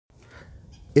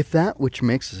If that which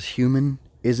makes us human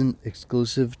isn't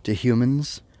exclusive to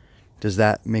humans, does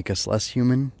that make us less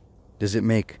human? Does it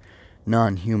make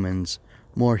non-humans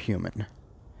more human?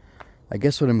 I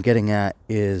guess what I'm getting at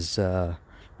is,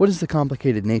 what is the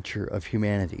complicated nature of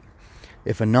humanity?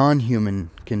 If a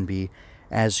non-human can be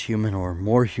as human or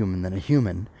more human than a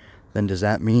human, then does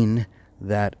that mean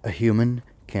that a human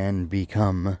can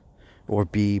become or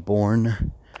be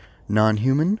born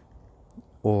non-human,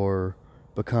 or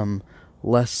become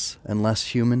less and less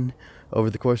human over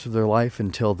the course of their life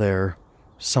until they're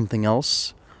something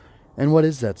else? And what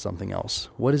is that something else?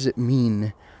 What does it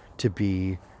mean to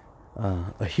be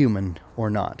a human or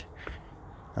not?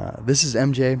 This is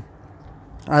MJ.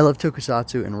 I love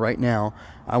Tokusatsu, and right now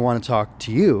I want to talk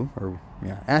to you, or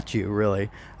at you really,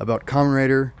 about Kamen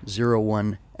Rider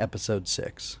 01 Episode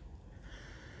 6.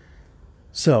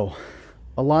 So,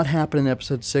 a lot happened in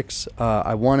Episode 6.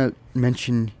 I want to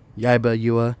mention Yaiba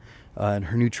Yua and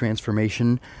her new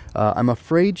transformation. I'm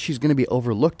afraid she's going to be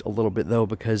overlooked a little bit, though,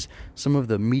 because some of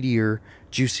the meatier,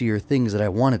 juicier things that I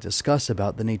want to discuss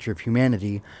about the nature of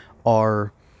humanity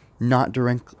are not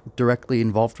directly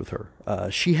involved with her.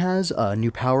 She has a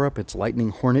new power-up. It's Lightning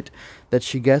Hornet that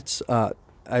she gets.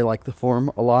 I like the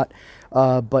form a lot.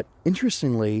 But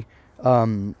interestingly,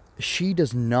 she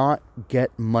does not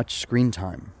get much screen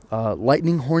time.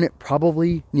 Lightning Hornet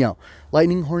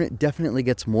Lightning Hornet definitely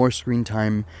gets more screen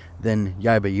time than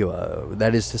Yaiba Yua.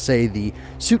 That is to say, the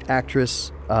suit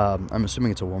actress, I'm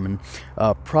assuming it's a woman,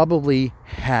 probably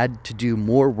had to do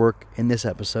more work in this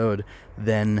episode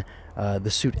than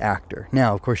the suit actor.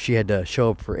 Now, of course, she had to show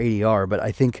up for ADR, but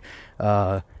I think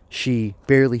she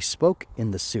barely spoke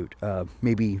in the suit.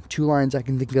 Maybe 2 lines I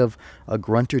can think of, a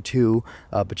grunt or 2,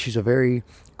 but she's a very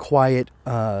quiet,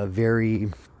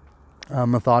 very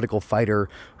methodical fighter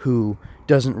who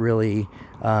doesn't really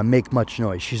make much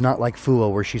noise. She's not like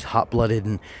Fuo, where she's hot-blooded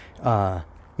and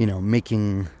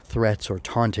making threats or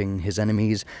taunting his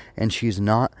enemies, and she's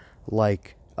not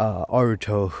like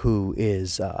Aruto, who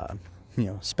is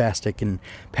spastic and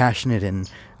passionate and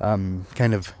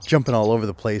kind of jumping all over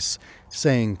the place,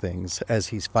 saying things as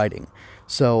he's fighting.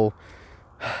 So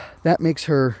that makes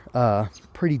her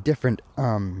pretty different.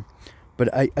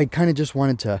 But I kind of just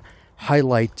wanted to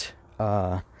highlight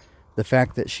the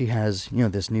fact that she has,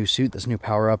 this new suit, this new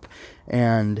power-up,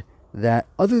 and that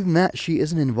other than that, she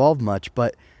isn't involved much,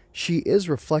 but she is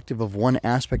reflective of one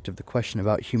aspect of the question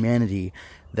about humanity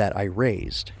that I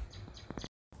raised.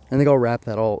 I think I'll wrap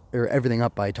everything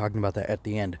up by talking about that at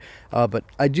the end. But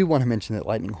I do want to mention that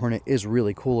Lightning Hornet is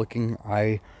really cool looking.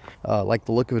 I like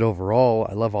the look of it overall.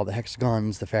 I love all the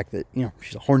hexagons. The fact that,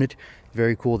 she's a hornet.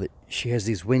 Very cool that she has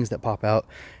these wings that pop out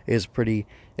is pretty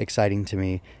exciting to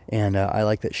me. And I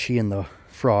like that she and the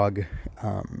frog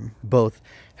both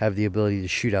have the ability to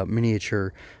shoot out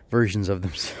miniature versions of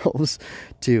themselves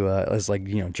to as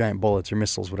giant bullets or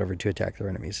missiles, whatever, to attack their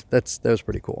enemies. That was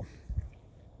pretty cool.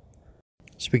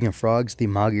 Speaking of frogs, the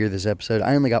Magir this episode,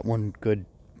 I only got one good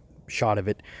shot of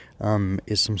it,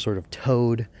 is some sort of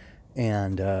toad,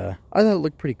 and I thought it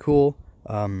looked pretty cool.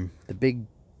 The big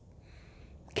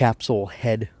capsule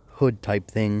head hood type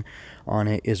thing on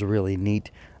it is really neat.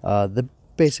 The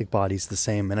basic body's the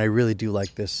same, and I really do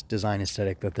like this design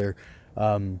aesthetic that they're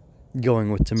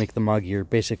going with to make the Magir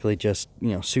basically just,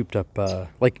 souped up,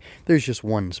 there's just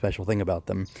one special thing about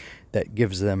them that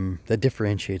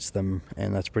differentiates them,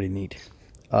 and that's pretty neat.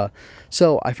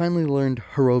 So I finally learned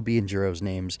Hirobi and Jiro's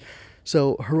names.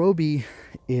 So Hirobi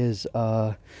is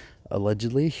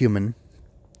allegedly a human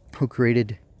who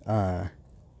created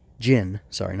Jin,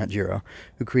 sorry, not Jiro,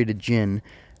 who created Jin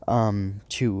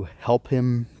to help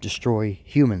him destroy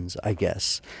humans, I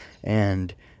guess.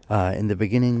 And in the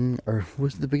beginning, or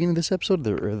was it the beginning of this episode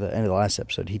or the end of the last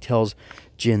episode, he tells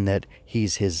Jin that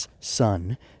he's his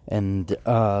son, and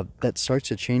that starts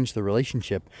to change the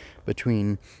relationship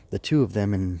between the two of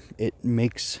them, and it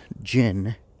makes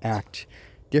Jin act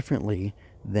differently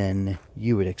than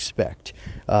you would expect.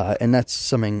 And that's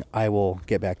something I will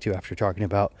get back to after talking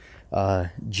about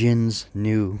Jin's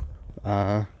new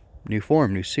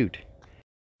form, new suit.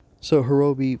 So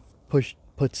Hirobi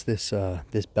puts this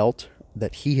belt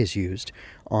that he has used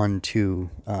onto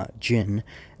Jin,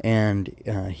 and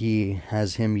he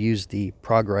has him use the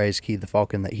Progrise key, the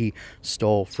Falcon that he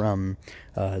stole from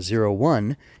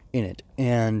 01 in it,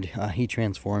 and he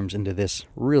transforms into this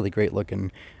really great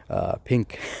looking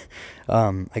pink,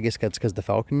 I guess that's because the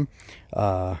Falcon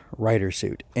rider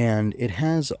suit, and it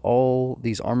has all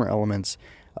these armor elements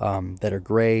that are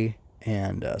gray,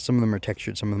 and some of them are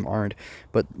textured, some of them aren't.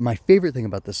 But my favorite thing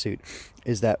about this suit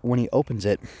is that when he opens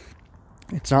it,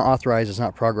 it's not authorized, it's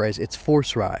not progrise, it's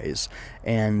force rise.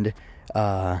 And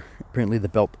Apparently the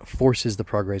belt forces the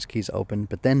Progrise keys open,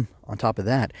 but then on top of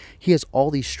that, he has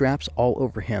all these straps all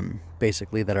over him,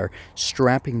 basically, that are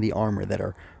strapping the armor, that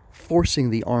are forcing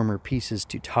the armor pieces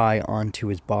to tie onto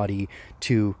his body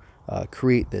to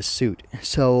create this suit.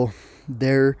 So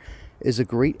there is a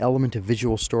great element of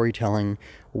visual storytelling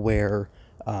where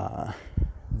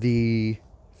the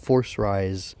Force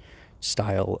Rise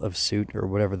style of suit, or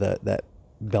whatever that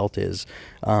belt is,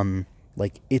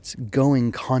 like, it's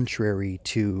going contrary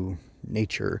to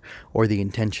nature or the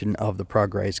intention of the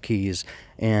Progrise keys,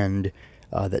 and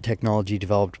that technology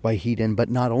developed by Hedon, but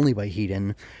not only by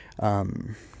Hedon,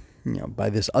 by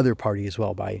this other party as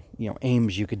well, by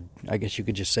Ames, I guess you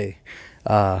could just say.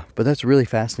 But that's really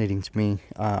fascinating to me.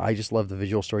 I just love the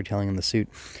visual storytelling in the suit.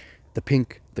 The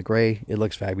pink, the gray, it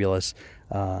looks fabulous,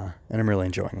 and I'm really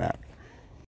enjoying that.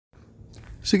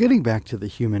 So getting back to the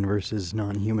human versus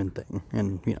non-human thing,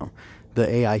 and the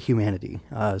AI humanity,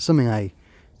 something I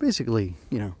basically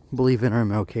believe in or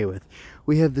am okay with.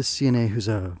 We have this CNA who's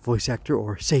a voice actor,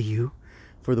 or Seiyu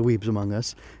for the weebs among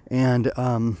us, and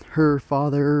her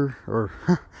father, or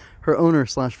her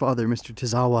owner/father, Mr.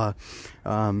 Tozawa,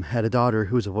 had a daughter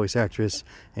who was a voice actress,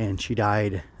 and she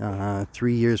died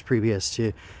 3 years previous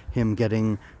to him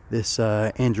getting this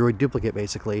android duplicate,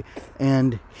 basically,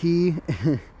 and he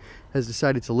has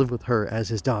decided to live with her as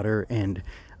his daughter and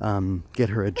get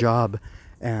her a job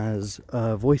as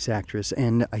a voice actress.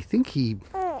 And I think he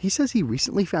says he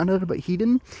recently found out about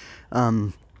Hedon,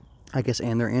 I guess,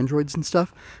 and their androids and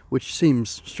stuff, which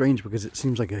seems strange because it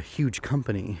seems like a huge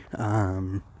company,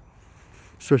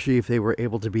 especially if they were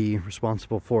able to be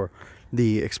responsible for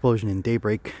the explosion in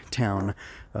Daybreak Town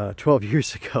 12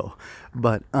 years ago.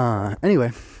 But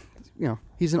anyway,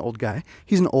 he's an old guy.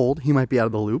 He might be out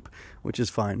of the loop, which is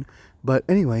fine. But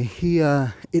anyway,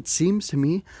 it seems to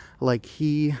me like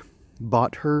he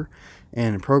bought her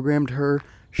and programmed her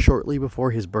shortly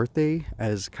before his birthday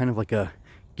as kind of like a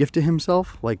gift to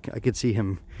himself. Like, I could see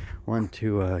him want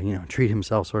to, treat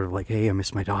himself sort of like, hey, I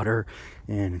miss my daughter,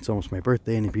 and it's almost my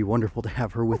birthday, and it'd be wonderful to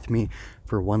have her with me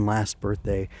for one last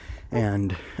birthday.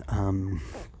 And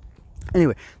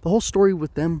anyway, the whole story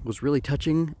with them was really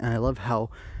touching, and I love how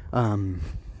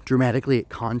dramatically it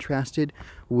contrasted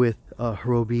with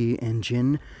Hirobi and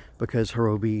Jin, because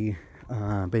Hirobi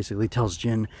basically tells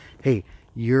Jin, hey,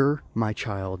 you're my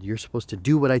child, you're supposed to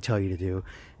do what I tell you to do,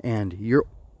 and you're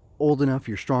old enough,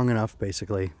 you're strong enough,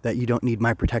 basically, that you don't need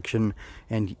my protection,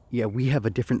 and yeah, we have a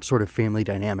different sort of family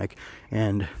dynamic,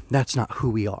 and that's not who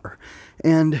we are.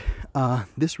 And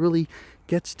this really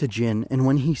gets to Jin, and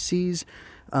when he sees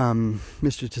Mr.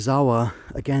 Tozawa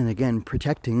again and again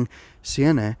protecting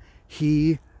Sienna,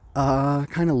 he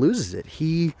kind of loses it.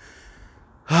 He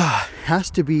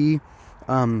has to be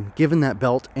given that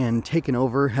belt and taken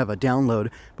over, have a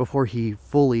download before he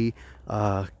fully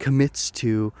commits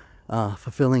to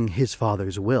fulfilling his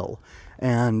father's will.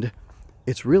 And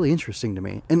it's really interesting to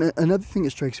me. And another thing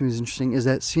that strikes me as interesting is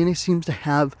that Sienna seems to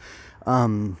have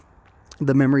the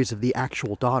memories of the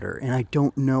actual daughter, and I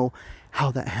don't know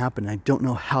how that happened. I don't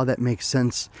know how that makes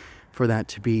sense for that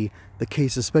to be the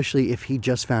case, especially if he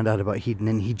just found out about Hedon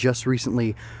and he just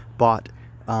recently bought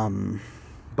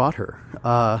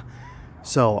her.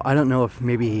 So I don't know if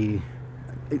maybe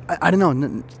I don't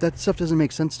know. That stuff doesn't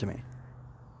make sense to me.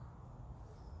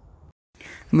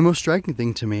 And the most striking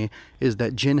thing to me is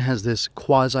that Jin has this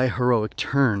quasi-heroic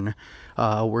turn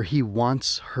where he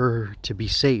wants her to be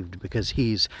saved because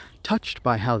he's touched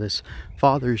by how this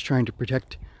father is trying to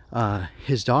protect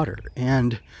his daughter.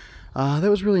 And that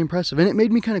was really impressive. And it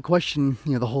made me kind of question,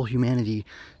 the whole humanity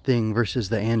thing versus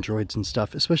the androids and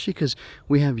stuff, especially because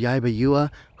we have Yaiba Yua,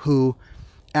 who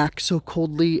acts so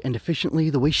coldly and efficiently.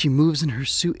 The way she moves in her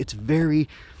suit, it's very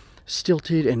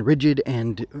stilted and rigid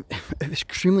and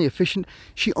extremely efficient.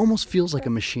 She almost feels like a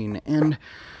machine. And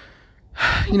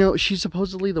she's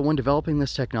supposedly the one developing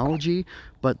this technology,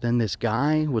 but then this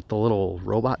guy with the little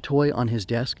robot toy on his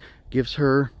desk gives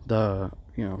her the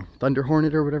Thunder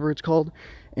Hornet or whatever it's called,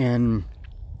 and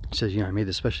says, I made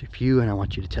this especially for you and I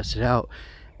want you to test it out.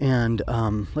 And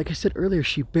like I said earlier,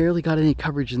 she barely got any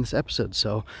coverage in this episode,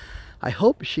 so I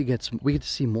hope we get to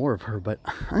see more of her. But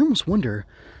I almost wonder,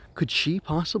 could she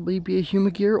possibly be a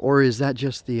Humagear, or is that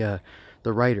just the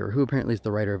writer, who apparently is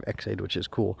the writer of Ex-Aid, which is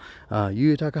cool,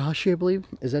 Yuya Takahashi, I believe?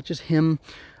 Is that just him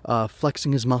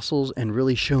flexing his muscles and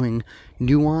really showing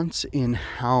nuance in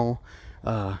how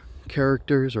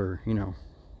characters are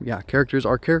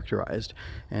characterized,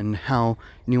 and how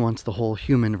nuanced the whole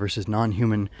human versus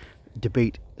non-human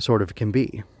debate sort of can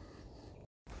be?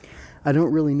 I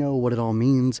don't really know what it all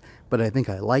means, but I think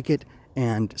I like it,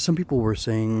 And some people were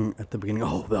saying at the beginning,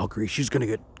 oh, Valkyrie, she's going to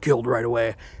get killed right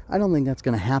away. I don't think that's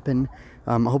going to happen.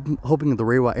 I'm hoping the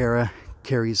Reiwa era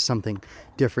carries something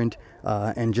different.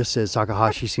 And just as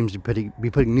Takahashi seems to be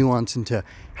putting nuance into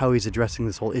how he's addressing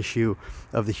this whole issue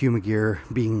of the Humagear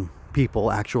being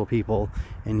people, actual people,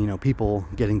 and, people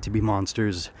getting to be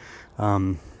monsters.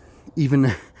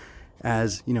 Even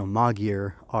as,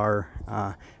 Magir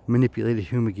are manipulated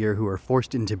Humagear who are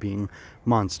forced into being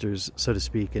monsters, so to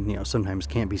speak, and, sometimes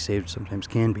can't be saved, sometimes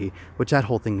can be, which that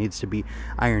whole thing needs to be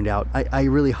ironed out. I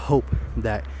really hope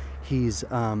that he's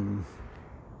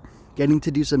getting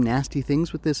to do some nasty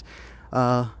things with this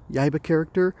Yaiba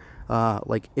character. I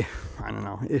don't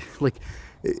know,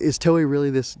 is Toei really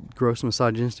this gross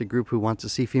misogynistic group who wants to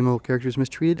see female characters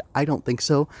mistreated? I don't think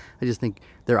so. I just think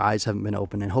their eyes haven't been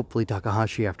open, and hopefully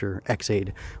Takahashi, after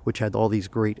Ex-Aid, which had all these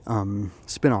great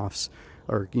spin-offs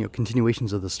or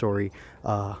continuations of the story,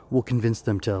 will convince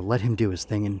them to let him do his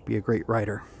thing and be a great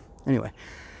writer. Anyway,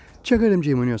 check out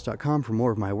mjmunoz.com for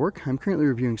more of my work. I'm currently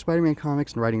reviewing Spider-Man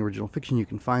comics and writing original fiction you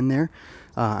can find there.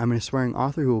 I'm an aspiring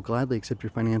author who will gladly accept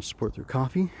your financial support through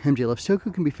coffee. MJ Loves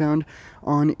Toku can be found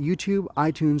on YouTube,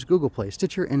 iTunes, Google Play,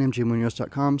 Stitcher, and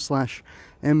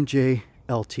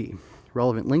mjmunoz.com/MJLT.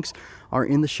 Relevant links are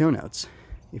in the show notes.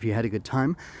 If you had a good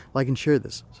time, like and share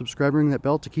this. Subscribe and ring that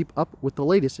bell to keep up with the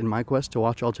latest in my quest to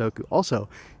watch all Toku. Also,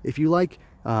 if you like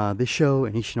this show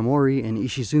and Ishinomori and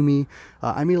Ishizumi,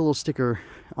 I made a little sticker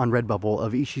on Redbubble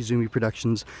of Ishizumi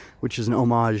Productions, which is an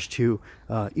homage to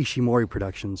Ishimori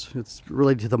Productions. It's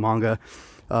related to the manga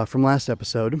from last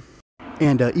episode.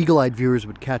 And eagle-eyed viewers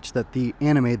would catch that the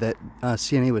anime that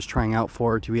CNA was trying out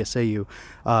for to ESAU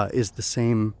is the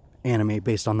same anime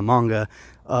based on the manga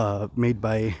made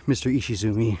by Mr.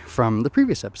 Ishizumi from the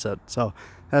previous episode. So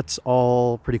that's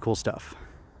all pretty cool stuff.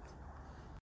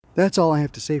 That's all I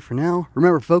have to say for now.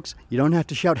 Remember, folks, you don't have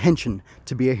to shout henshin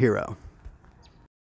to be a hero.